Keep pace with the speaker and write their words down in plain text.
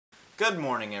Good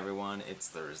morning, everyone. It's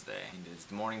Thursday.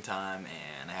 It's morning time,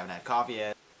 and I haven't had coffee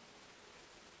yet.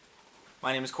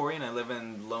 My name is Corey, and I live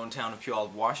in the lone town of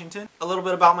Puyallup, Washington. A little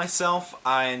bit about myself.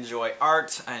 I enjoy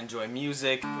art. I enjoy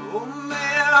music. Oh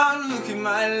man, look at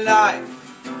my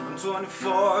life. I'm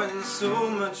 24 and so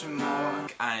much more.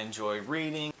 I enjoy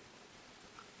reading.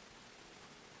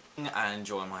 I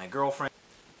enjoy my girlfriend.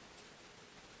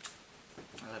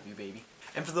 I love you, baby.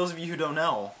 And for those of you who don't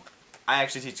know, I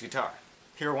actually teach guitar.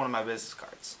 Here are one of my business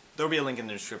cards. There will be a link in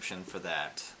the description for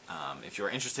that if you're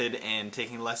interested in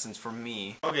taking lessons from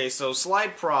me. Okay, so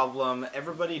slight problem.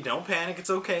 Everybody don't panic. It's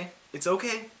okay. It's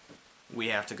okay. We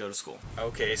have to go to school.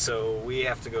 Okay, so we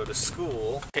have to go to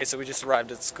school. Okay, so we just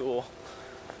arrived at school.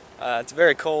 It's a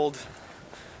very cold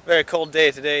day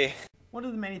today. One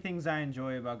of the many things I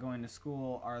enjoy about going to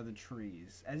school are the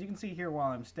trees. As you can see here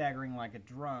while I'm staggering like a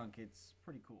drunk, it's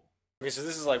pretty cool. Okay, so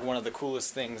this is like one of the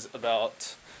coolest things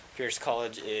about Pierce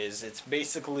College is it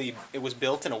was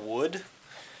built in a wood,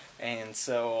 and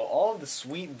so all of the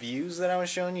sweet views that I was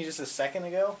showing you just a second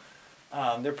ago,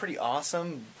 they're pretty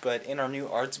awesome. But in our new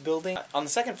arts building, on the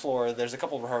second floor there's a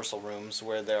couple of rehearsal rooms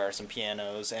where there are some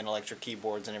pianos and electric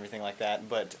keyboards and everything like that,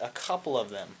 but a couple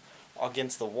of them are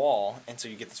against the wall, and so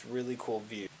you get this really cool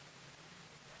view.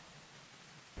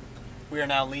 We are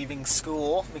now leaving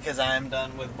school because I am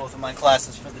done with both of my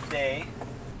classes for the day.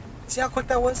 See how quick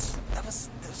that was? That was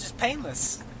just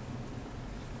painless.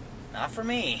 Not for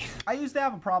me. I used to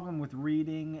have a problem with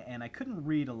reading, and I couldn't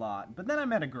read a lot, but then I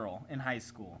met a girl in high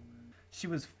school. She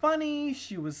was funny,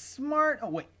 she was smart. Oh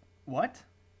wait, what?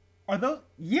 Are those?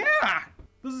 Yeah!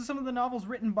 Those are some of the novels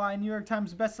written by New York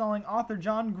Times bestselling author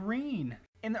John Green.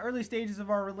 In the early stages of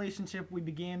our relationship, we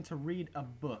began to read a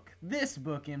book. This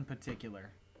book in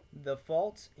particular. The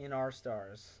Fault in Our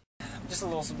Stars. Just a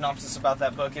little synopsis about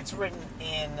that book. It's written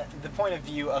in the point of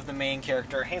view of the main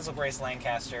character, Hazel Grace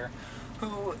Lancaster,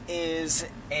 who is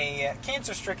a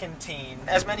cancer-stricken teen.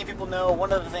 As many people know,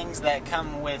 one of the things that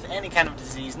come with any kind of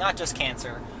disease, not just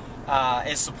cancer,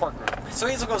 is support group. So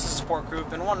Hazel goes to support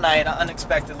group, and one night,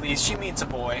 unexpectedly, she meets a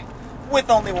boy with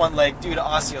only one leg due to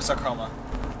osteosarcoma.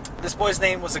 This boy's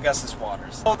name was Augustus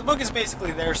Waters. So the book is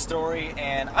basically their story,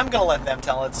 and I'm going to let them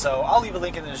tell it, so I'll leave a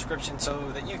link in the description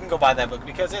so that you can go buy that book,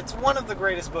 because it's one of the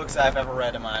greatest books I've ever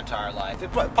read in my entire life.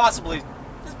 It's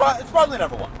probably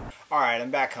number one. Alright,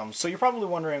 I'm back home. So you're probably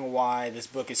wondering why this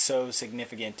book is so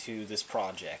significant to this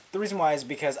project. The reason why is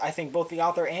because I think both the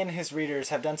author and his readers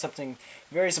have done something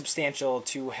very substantial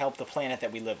to help the planet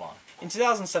that we live on. In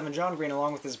 2007, John Green,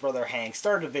 along with his brother Hank,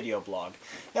 started a video blog.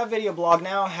 That video blog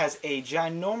now has a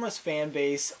ginormous fan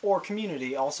base, or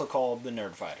community, also called the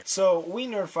Nerdfighters. So we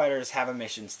Nerdfighters have a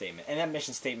mission statement, and that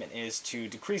mission statement is to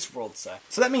decrease world suck.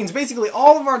 So that means basically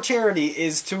all of our charity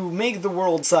is to make the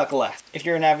world suck less. If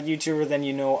you're an avid YouTuber, then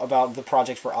you know about the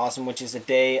Project for Awesome, which is a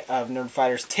day of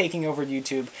Nerdfighters taking over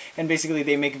YouTube, and basically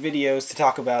they make videos to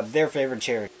talk about their favorite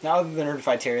charity. Now, other than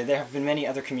Nerdfight charity, there have been many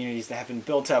other communities that have been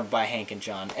built up by Hank and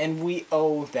John, and we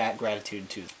owe that gratitude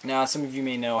to them. Now, some of you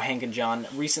may know Hank and John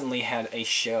recently had a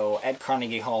show at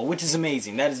Carnegie Hall, which is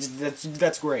amazing.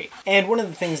 That's great. And one of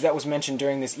the things that was mentioned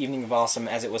during this Evening of Awesome,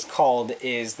 as it was called,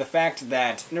 is the fact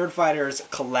that Nerdfighters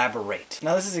collaborate.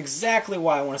 Now, this is exactly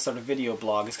why I want to start a video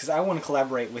blog, is because I want to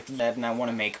collaborate with you, and I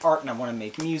want to make art, and I want to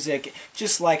make music,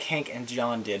 just like Hank and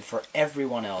John did for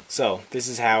everyone else. So, this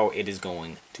is how it is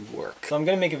going to work. So I'm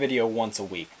going to make a video once a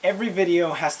week. Every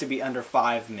video has to be under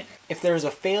 5 minutes. If there is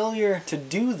a failure to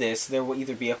do this, there will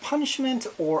either be a punishment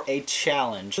or a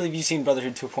challenge. If you've seen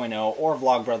Brotherhood 2.0 or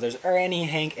Vlogbrothers or any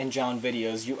Hank and John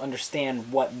videos, you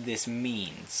understand what this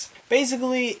means.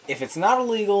 Basically, if it's not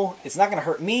illegal, it's not going to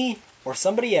hurt me or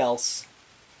somebody else,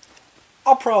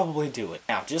 I'll probably do it.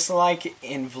 Now, just like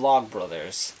in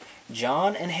Vlogbrothers,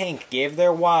 John and Hank gave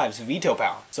their wives veto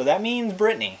power. So that means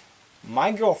Brittany,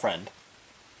 my girlfriend,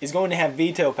 is going to have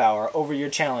veto power over your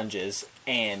challenges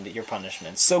and your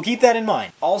punishments. So keep that in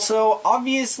mind. Also,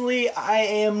 obviously, I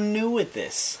am new at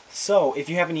this. So if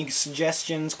you have any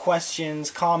suggestions,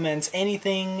 questions, comments,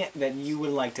 anything that you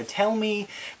would like to tell me,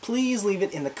 please leave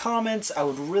it in the comments. I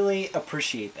would really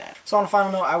appreciate that. So on a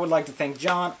final note, I would like to thank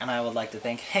John, and I would like to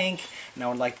thank Hank, and I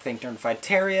would like to thank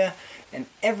Nerdfighteria, and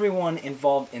everyone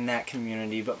involved in that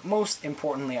community. But most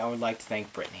importantly, I would like to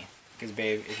thank Brittany. Because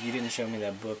babe, if you didn't show me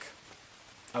that book,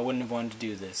 I wouldn't have wanted to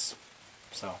do this.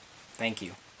 So, thank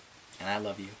you. And I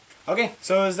love you. Okay,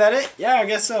 so is that it? Yeah, I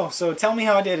guess so. So tell me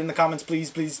how I did in the comments,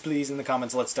 please, please, please, in the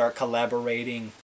comments. Let's start collaborating.